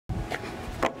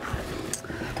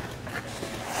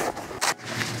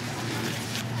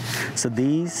So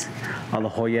these are the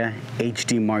HOYA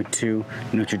HD MKII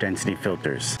neutral density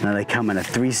filters. Now they come in a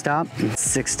 3-stop,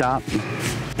 6-stop,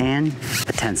 and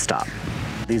a 10-stop.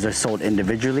 These are sold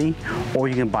individually, or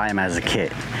you can buy them as a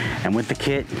kit. And with the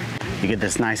kit, you get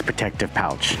this nice protective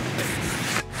pouch.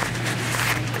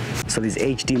 So these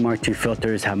HD MKII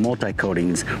filters have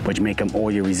multi-coatings, which make them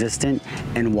oil resistant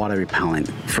and water repellent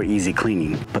for easy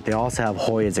cleaning. But they also have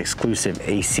HOYA's exclusive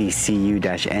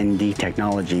ACCU-ND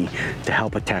technology to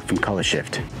help protect from color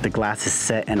shift. The glass is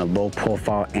set in a low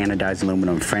profile anodized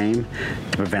aluminum frame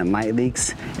to prevent light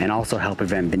leaks and also help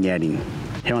prevent vignetting.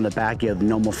 Here on the back, you have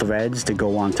normal threads to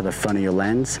go onto the front of your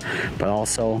lens, but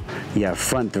also you have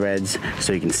front threads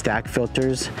so you can stack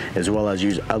filters as well as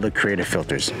use other creative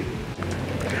filters.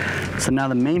 So now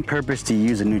the main purpose to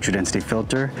use a neutral density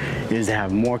filter is to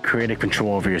have more creative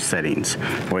control over your settings,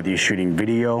 whether you're shooting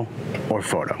video or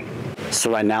photo.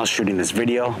 So right now shooting this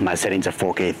video, my settings are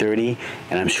 4K 30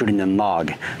 and I'm shooting in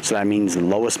log. So that means the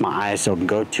lowest my ISO can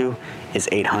go to is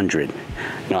 800.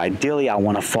 Now ideally I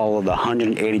want to follow the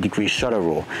 180-degree shutter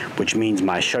rule, which means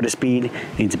my shutter speed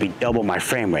needs to be double my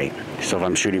frame rate. So if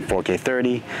I'm shooting 4K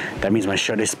 30, that means my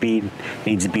shutter speed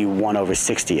needs to be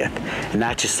 1/60th. And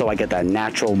that's just so I get that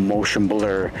natural motion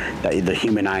blur that the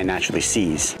human eye naturally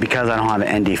sees. Because I don't have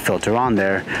an ND filter on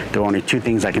there, there are only two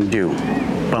things I can do: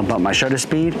 bump up my shutter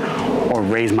speed or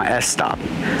raise my f-stop.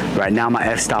 Right now my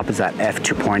f-stop is at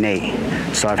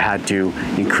f2.8, so I've had to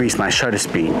increase my shutter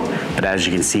speed. But as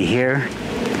you can see here,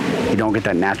 you don't get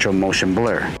that natural motion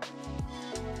blur.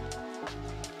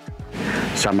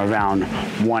 So I'm around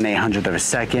 1/800th of a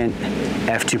second,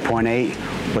 f2.8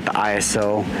 with the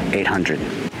ISO 800.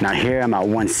 Now here I'm at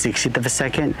 1/60th of a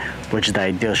second, which is the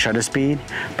ideal shutter speed,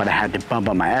 but I had to bump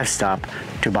up my f-stop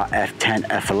to about f10,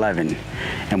 f11.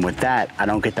 And with that, I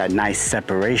don't get that nice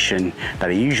separation that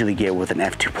I usually get with an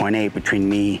f2.8 between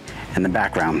me and the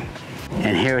background.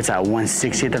 And here it's at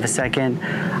 1/60th of a second,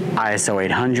 ISO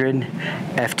 800,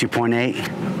 f2.8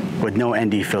 with no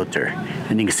ND filter.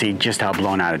 And you can see just how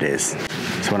blown out it is.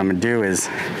 So what I'm gonna do is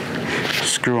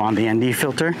screw on the ND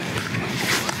filter.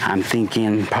 I'm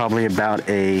thinking probably about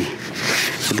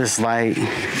with this light,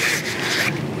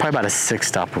 probably about a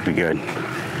 6-stop would be good.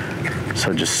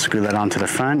 So just screw that onto the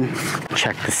front,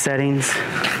 check the settings,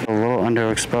 a little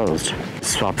underexposed.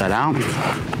 Swap that out,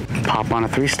 pop on a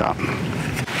 3-stop.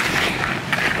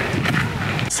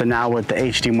 So now with the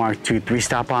HD MKII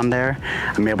 3-stop on there,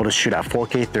 I'm able to shoot at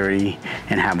 4K 30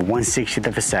 and have 1/60th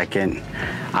of a second,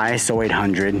 ISO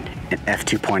 800, and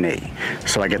f2.8.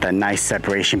 So I get that nice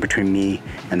separation between me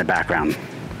and the background.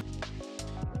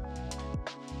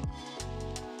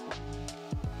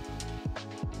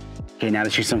 Okay, now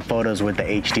to shoot some photos with the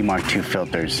HD MKII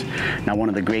filters. Now one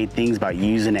of the great things about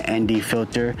using an ND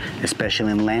filter,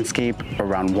 especially in landscape,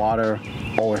 around water,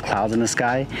 or with clouds in the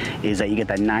sky, is that you get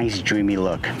that nice dreamy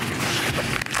look.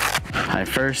 Alright,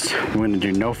 first we're going to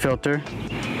do no filter.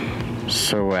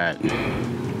 So at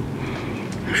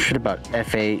shoot about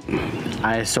f8,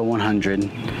 ISO 100,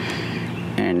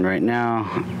 and right now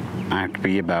I have to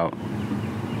be about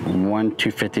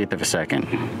 1/250th of a second.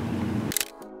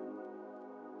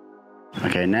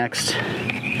 Okay, next,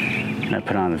 I'm gonna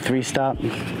put on the 3-stop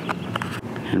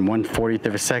and 1/40th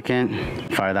of a second,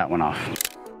 fire that one off.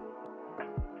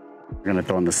 We're gonna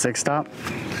throw in the 6-stop.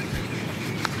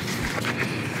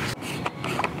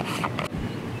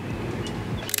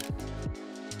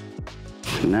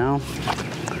 Now,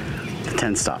 the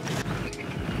 10-stop.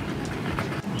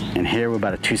 And here we're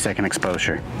about a 2-second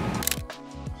exposure.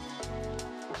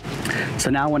 So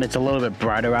now when it's a little bit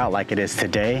brighter out like it is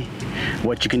today,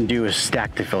 what you can do is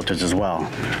stack the filters as well.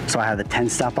 So I have the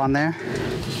 10-stop on there,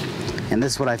 and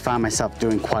this is what I find myself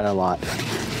doing quite a lot,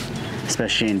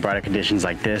 especially in brighter conditions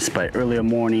like this. But earlier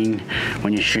morning,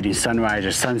 when you're shooting sunrise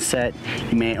or sunset,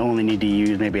 you may only need to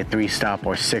use maybe a 3-stop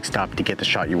or 6-stop to get the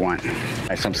shot you want.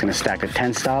 Right, so I'm just gonna stack a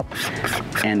 10-stop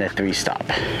and a 3-stop.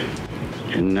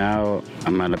 And now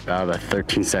I'm at about a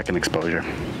 13-second exposure.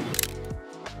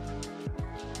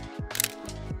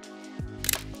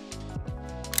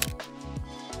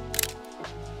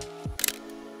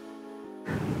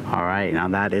 All right, now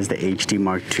that is the HD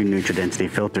MKII neutral density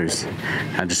filters.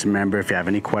 Now just remember, if you have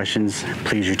any questions,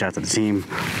 please reach out to the team.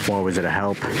 We're always there to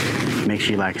help. Make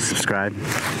sure you like and subscribe,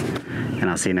 and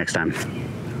I'll see you next time.